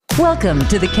Welcome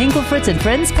to the Kenkel Fritz and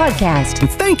Friends podcast.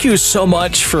 Thank you so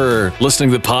much for listening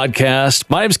to the podcast.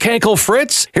 My name's Kenkel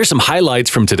Fritz. Here's some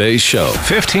highlights from today's show.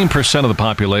 15% of the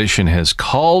population has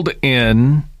called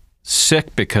in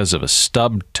sick because of a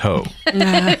stubbed toe.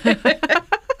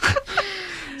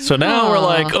 So now we're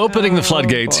like opening the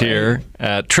floodgates here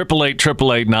at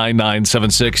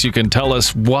 888-888-9976. You can tell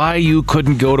us why you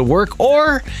couldn't go to work,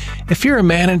 or if you're a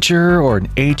manager or an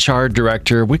HR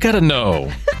director, we got to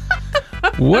know.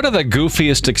 What are the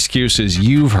goofiest excuses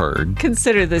you've heard?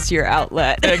 Consider this your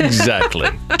outlet. Exactly.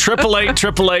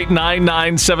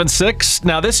 888-888-9976.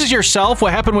 Now, this is yourself.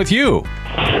 What happened with you?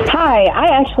 Hi, I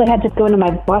actually had to go into my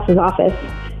boss's office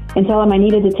and tell him I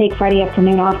needed to take Friday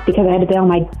afternoon off because I had to bail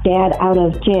my dad out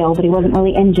of jail, but he wasn't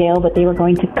really in jail, but they were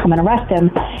going to come and arrest him.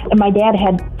 And my dad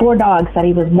had 4 dogs that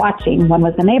he was watching. One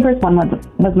was the neighbor's, one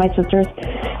was my sister's,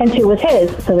 and 2 was his.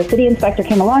 So the city inspector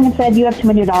came along and said, "You have too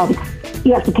many dogs.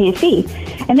 You have to pay a fee."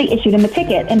 And they issued him a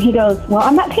ticket. And he goes, "Well,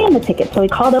 I'm not paying the ticket." So he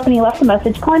called up and he left a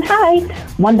message going, "Hi,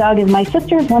 1 dog is my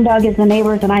sister's, 1 dog is the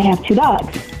neighbor's, and I have 2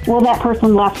 dogs. Well, that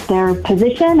person left their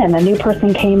position, and the new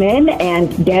person came in,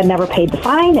 and Dad never paid the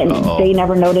fine, and they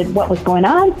never noted what was going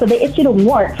on, so they issued a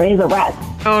warrant for his arrest.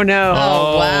 Oh, no.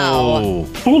 Oh, wow.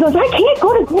 And he goes, "I can't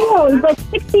go to jail." He's like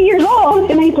 60 years old,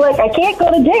 and he's like, "I can't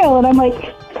go to jail." And I'm like,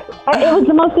 it was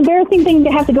the most embarrassing thing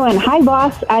to have to go in. "Hi,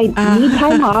 boss, I need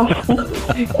time off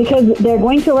because they're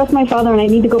going to arrest my father, and I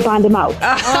need to go bond him out."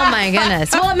 Oh, my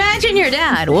goodness. Well, imagine your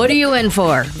dad. What are you in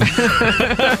for?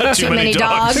 Too many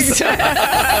dogs.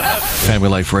 Family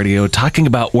Life Radio talking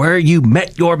about where you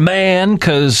met your man,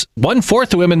 because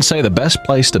 1/4 of women say the best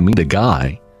place to meet a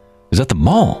guy is at the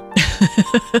mall.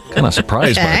 Kind of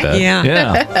surprised by that.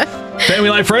 Yeah.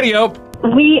 Family Life Radio.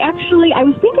 I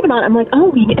was thinking about it. I'm like,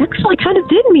 we actually kind of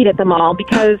did meet at the mall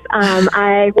because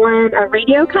I won a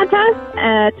radio contest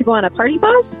to go on a party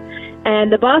bus,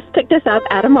 and the bus picked us up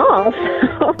at a mall.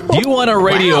 You won a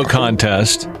radio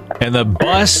contest, and the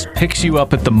bus picks you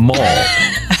up at the mall.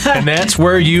 And that's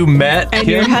where you met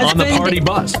him on the party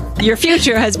bus. Your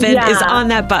future husband is on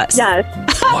that bus. Yes.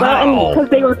 Wow. Well,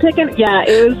 because they were picking,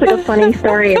 it was like a funny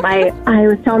story. I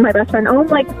was telling my best friend,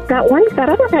 that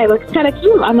other guy looks kind of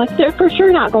cute. I'm like, they're for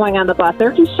sure not going on the bus.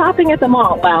 They're just shopping at the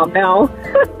mall. Well, no.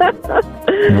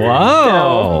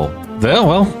 Wow.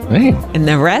 Well, hey. And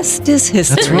the rest is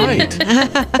history. That's right.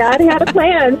 God had a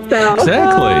plan, so.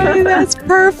 Exactly. That's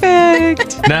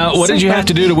perfect. Now, what did you have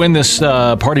to do to win this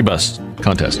party bus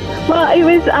contest? Well, it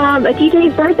was a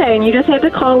DJ's birthday, and you just had to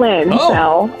call in. Oh.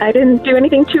 So I didn't do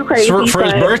anything too crazy. For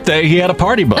his birthday, he had a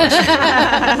party bus.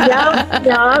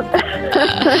 Yep.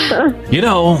 You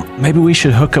know, maybe we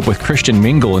should hook up with Christian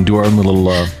Mingle and do our own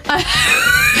little...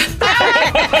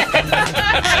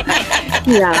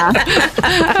 Yeah.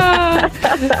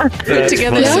 Put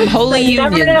together some holy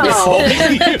unions.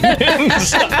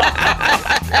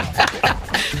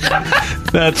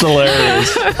 That's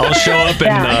hilarious. I'll show up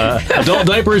in adult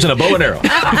diapers and a bow and arrow.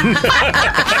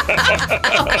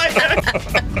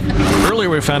 Earlier,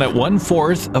 we found out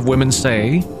 1/4 of women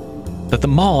say that the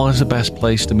mall is the best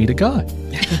place to meet a guy.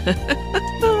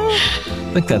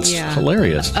 I think that's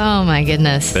hilarious. Oh, my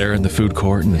goodness. There in the food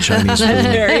court and the Chinese food.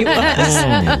 There he was.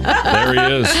 There he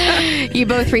is. You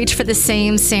both reach for the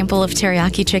same sample of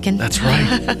teriyaki chicken. That's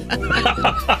right.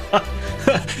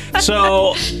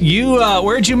 So, you,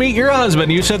 where'd you meet your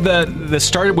husband? You said that this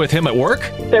started with him at work?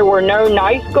 There were no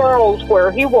nice girls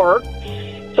where he worked.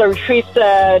 So she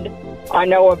said, "I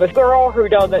know of a girl who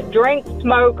doesn't drink,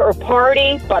 smoke, or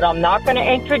party, but I'm not going to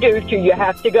introduce you. You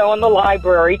have to go in the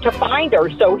library to find her."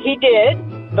 So he did.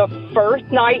 The first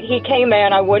night he came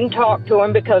in, I wouldn't talk to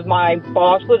him because my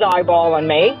boss was eyeballing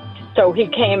me. So he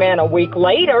came in a week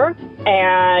later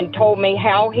and told me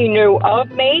how he knew of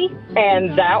me,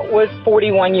 and that was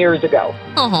 41 years ago.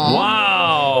 Uh-huh.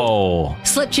 Wow.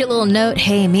 Slipped you a little note,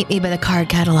 "Hey, meet me by the card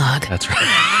catalog." That's right.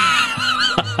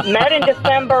 Met in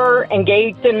December,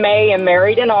 engaged in May, and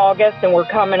married in August, and we're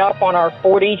coming up on our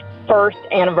 41st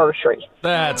anniversary.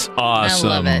 That's awesome.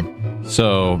 I love it.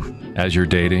 So, as you're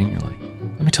dating, you're like,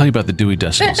 let me tell you about the Dewey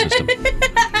Decimal System.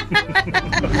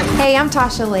 Hey, I'm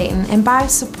Tasha Layton, and by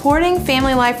supporting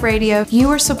Family Life Radio, you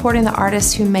are supporting the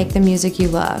artists who make the music you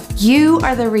love. You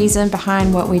are the reason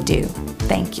behind what we do.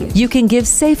 Thank you. You can give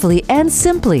safely and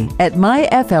simply at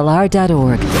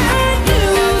myflr.org.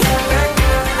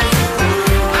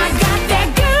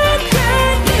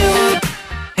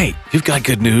 Hey, if you've got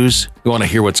good news, you want to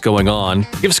hear what's going on,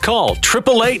 give us a call.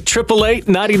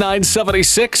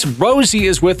 888-888-9976. Rosie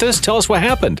is with us. Tell us what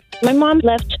happened. My mom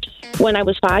left when I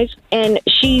was 5, and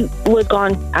she was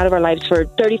gone out of our lives for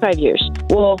 35 years.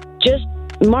 Well, just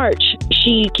March,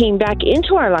 she came back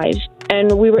into our lives,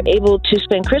 and we were able to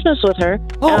spend Christmas with her.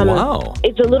 Oh, wow.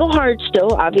 It's a little hard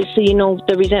still. Obviously,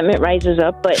 the resentment rises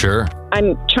up, but sure.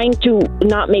 I'm trying to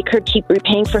not make her keep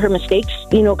repaying for her mistakes,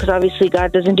 because obviously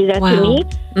God doesn't do that to me.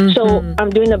 Mm-hmm. So I'm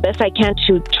doing the best I can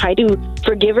to try to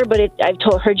forgive her, but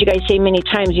I've heard you guys say many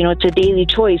times, it's a daily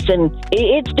choice, and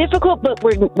it's difficult, but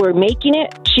we're making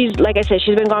it. She's, like I said,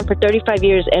 she's been gone for 35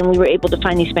 years, and we were able to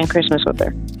finally spend Christmas with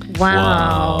her.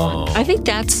 Wow. I think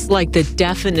that's like the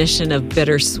definition of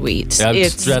bittersweet.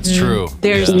 That's true.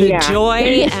 There's Yeah. the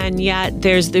joy, and yet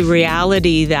there's the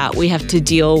reality that we have to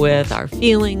deal with our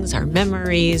feelings, our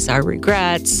memories, our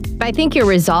regrets. I think your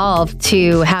resolve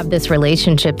to have this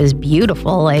relationship is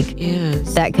beautiful. Like,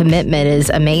 that commitment is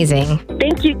amazing.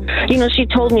 Thank you. She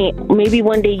told me, maybe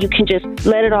one day you can just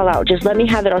let it all out. Just let me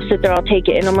have it. I'll sit there. I'll take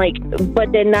it. And I'm like,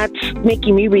 but then that's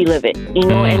making me relive it,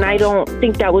 and I don't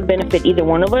think that would benefit either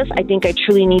one of us. I think I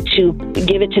truly need to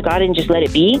give it to God and just let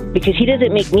it be, because he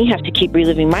doesn't make me have to keep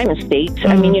reliving my mistakes.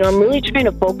 I mean, I'm really trying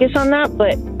to focus on that,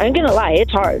 but I'm going to lie,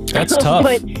 it's hard. That's tough.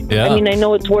 But yeah. I mean, I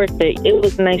know it's worth it. It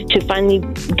was nice to finally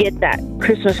get that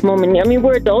Christmas moment. I mean,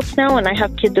 we're adults now and I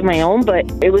have kids of my own, but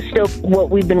it was still what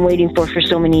we've been waiting for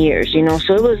so many years,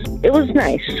 so it was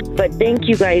nice. But thank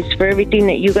you guys for everything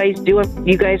that you guys do.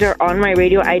 You guys are on my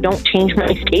radio. I don't change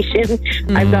my station.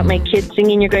 I've got my kids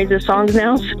singing your guys' songs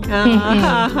now.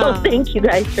 So thank you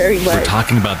guys very much. We're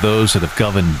talking about those that have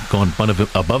gone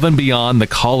above and beyond the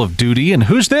call of duty. And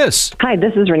who's this? Hi,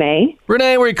 this is Renee.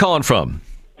 Renee, where are you calling from?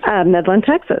 Midland,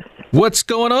 Texas. What's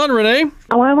going on, Renee?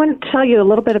 Oh, I want to tell you a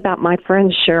little bit about my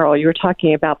friend Cheryl. You were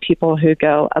talking about people who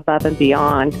go above and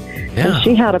beyond. Yeah. And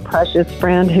she had a precious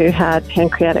friend who had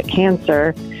pancreatic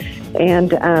cancer.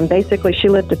 And basically, she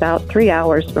lived about 3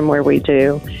 hours from where we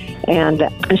do. And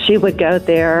she would go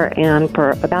there, and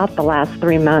for about the last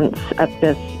 3 months of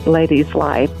this lady's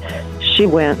life, she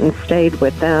went and stayed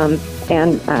with them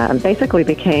and basically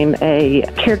became a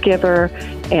caregiver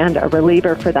and a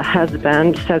reliever for the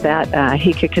husband so that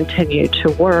he could continue to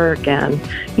work and,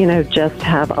 just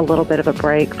have a little bit of a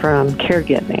break from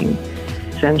caregiving.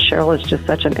 And Cheryl is just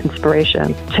such an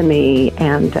inspiration to me,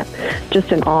 and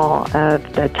just in awe of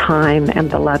the time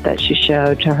and the love that she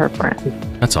showed to her friends.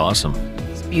 That's awesome.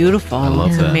 It's beautiful. I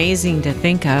love it's that. amazing to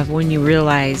think of when you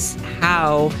realize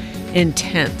how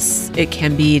intense it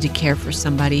can be to care for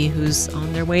somebody who's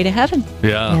on their way to heaven.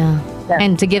 Yeah.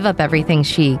 And to give up everything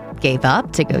she gave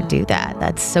up to go do that.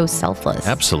 That's so selfless.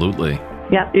 Absolutely.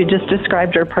 Yeah, you just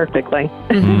described her perfectly.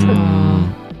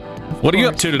 What are you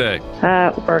up to today?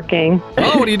 Working.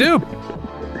 Oh, what do you do?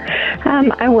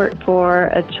 I work for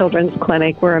a children's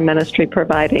clinic. We're a ministry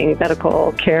providing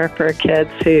medical care for kids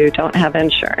who don't have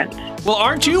insurance. Well,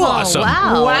 aren't you awesome?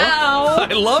 Wow.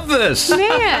 I love this.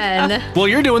 Man. Well,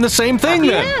 you're doing the same thing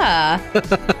then. Yeah.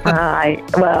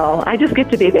 I just get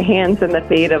to be the hands and the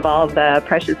feet of all the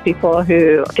precious people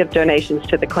who give donations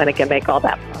to the clinic and make all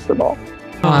that possible.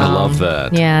 I love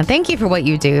that. Yeah. Thank you for what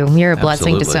you do. You're a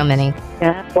blessing to so many.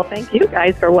 Yeah. Well, thank you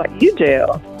guys for what you do.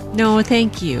 No,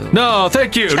 thank you. No,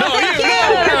 thank you. No,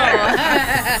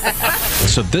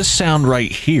 So this sound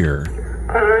right here.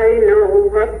 I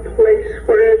know a place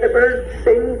where the birds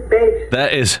sing bass.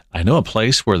 That is, I know a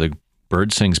place where the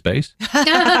bird sings bass.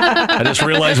 I just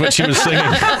realized what she was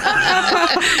singing.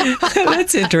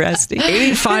 That's interesting.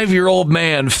 85-year-old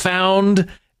man found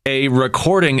a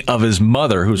recording of his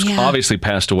mother, who's obviously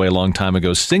passed away a long time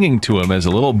ago, singing to him as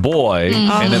a little boy,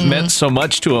 and it meant so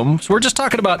much to him. So we're just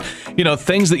talking about,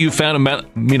 things that you found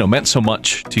meant so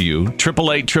much to you.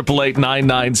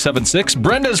 888-888-9976.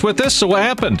 Brenda's with us. So what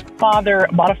happened? Father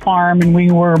bought a farm, and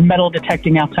we were metal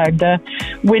detecting outside the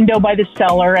window by the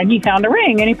cellar, and he found a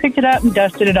ring, and he picked it up and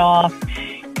dusted it off,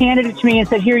 handed it to me and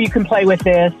said, here, you can play with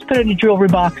this. Put it in a jewelry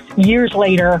box. Years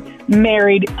later,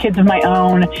 married, kids of my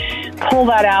own. Pull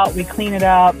that out. We clean it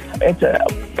up. It's a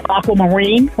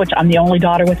aquamarine, which I'm the only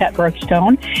daughter with that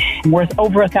birthstone, worth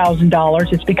over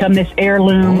 $1,000. It's become this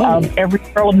heirloom of every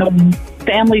girl in the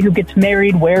family who gets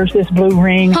married wears this blue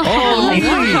ring.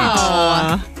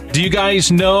 Wow. Do you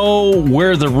guys know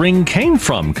where the ring came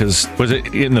from? Because was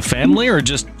it in the family or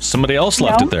just somebody else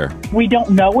left it there? We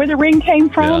don't know where the ring came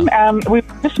from. We're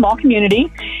a small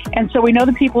community, and so we know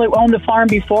the people who owned the farm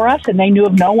before us, and they knew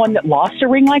of no one that lost a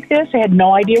ring like this. They had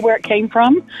no idea where it came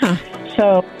from.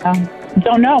 So,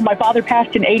 don't know. My father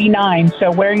passed in 89,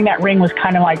 so wearing that ring was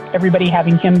kind of like everybody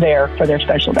having him there for their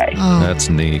special day. That's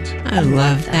neat. I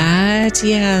love that.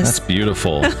 Yes. That's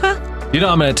beautiful.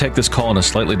 I'm going to take this call in a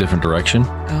slightly different direction.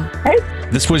 Hey.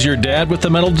 This was your dad with the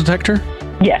metal detector?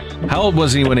 Yes. How old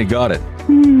was he when he got it?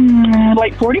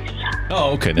 Late 40s.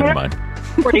 Oh, okay. Never mind.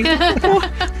 40s.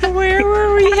 Where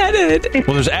were we headed?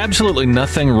 Well, there's absolutely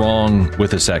nothing wrong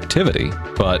with this activity,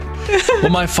 but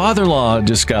my father-in-law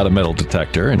just got a metal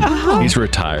detector, and he's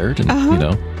retired, and you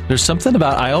know, there's something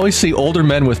about I always see older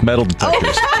men with metal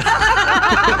detectors.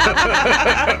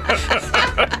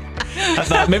 I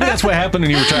thought maybe that's what happened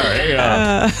when you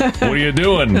retire. Hey, what are you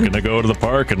doing? Gonna go to the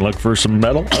park and look for some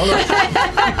metal? I've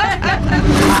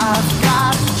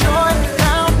got joy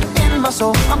down in my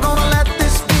soul. I'm gonna let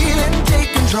this feeling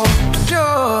take control.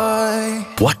 Joy.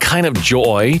 What kind of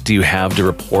joy do you have to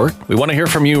report? We want to hear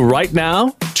from you right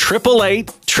now.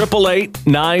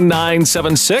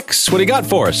 888-888-9976. What do you got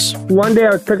for us? One day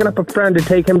I was picking up a friend to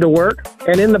take him to work,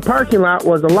 and in the parking lot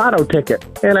was a lotto ticket.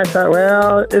 And I thought,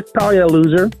 well, it's probably a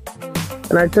loser.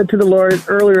 And I said to the Lord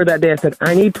earlier that day, I said,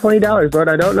 I need $20, Lord.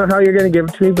 I don't know how you're going to give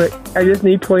it to me, but I just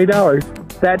need $20.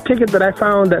 That ticket that I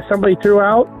found that somebody threw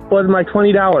out was my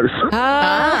 $20.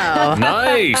 Oh.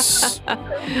 Nice.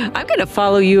 I'm going to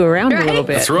follow you around a little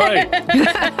bit. That's right.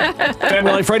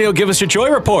 Family Life Radio, give us your joy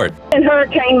report. And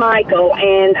Hurricane Michael,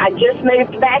 and I just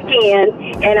moved back in,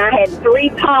 and I had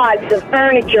 3 pods of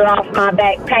furniture off my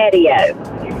back patio.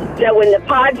 So when the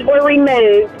pods were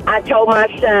removed, I told my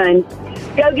son,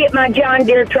 go get my John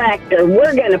Deere tractor.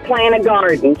 We're going to plant a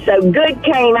garden. So good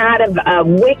came out of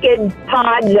wicked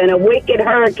pods and a wicked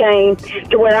hurricane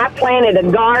to where I planted a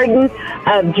garden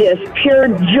of just pure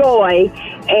joy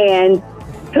and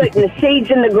putting the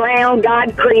seeds in the ground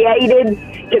God created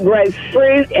to grow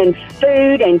fruit and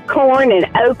food and corn and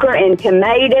okra and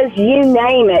tomatoes, you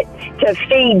name it, to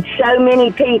feed so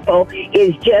many people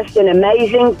is just an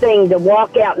amazing thing to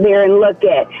walk out there and look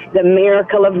at. The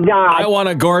miracle of God. I want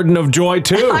a garden of joy,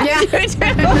 too.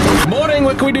 Good morning.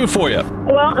 What can we do for you?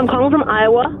 Well, I'm calling from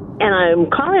Iowa, and I'm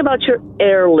calling about your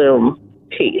heirloom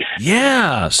piece.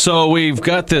 Yeah. So we've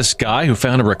got this guy who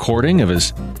found a recording of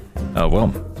his,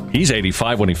 he's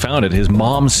 85 when he found it. His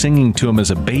mom singing to him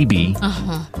as a baby.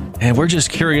 And we're just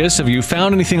curious, have you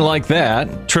found anything like that?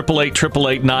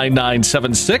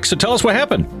 888-888-9976. So tell us what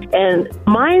happened. And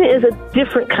mine is a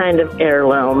different kind of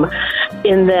heirloom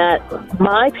in that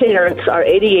my parents are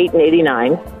 88 and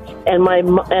 89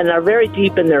 and are very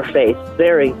deep in their faith,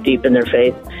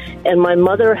 And my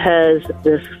mother has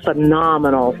this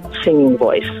phenomenal singing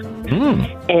voice.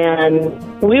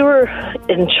 And we were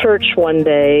in church one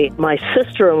day. My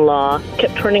sister-in-law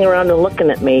kept turning around and looking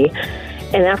at me.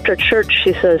 And after church,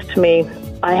 she says to me,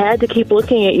 I had to keep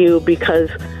looking at you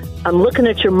because I'm looking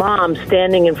at your mom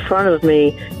standing in front of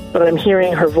me, but I'm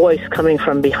hearing her voice coming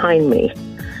from behind me.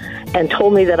 And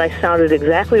told me that I sounded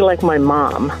exactly like my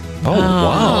mom. Oh,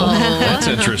 wow. That's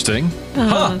interesting.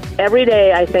 Every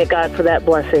day I thank God for that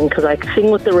blessing because I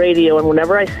sing with the radio, and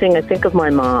whenever I sing, I think of my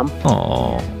mom.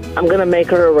 Oh. I'm going to make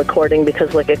her a recording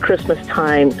because, like, at Christmas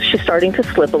time, she's starting to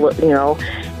slip a little, you know.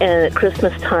 And at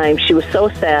Christmas time, she was so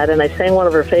sad, and I sang one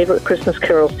of her favorite Christmas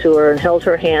carols to her and held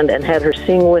her hand and had her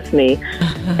sing with me.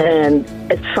 And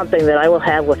it's something that I will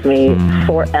have with me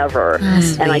forever.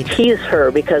 And I tease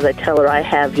her because I tell her I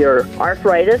have your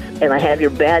arthritis and I have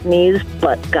your bad knees,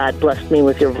 but God blessed me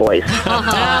with your voice.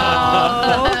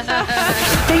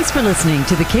 Thanks for listening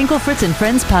to the Kinkle Fritz and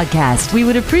Friends podcast. We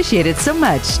would appreciate it so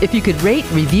much if you could rate,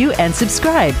 review, and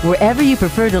subscribe wherever you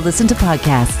prefer to listen to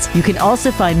podcasts. You can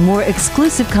also find more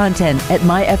exclusive content at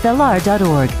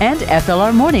myflr.org and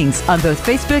FLR Mornings on both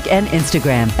Facebook and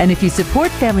Instagram. And if you support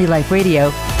Family Life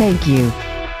Radio, thank you.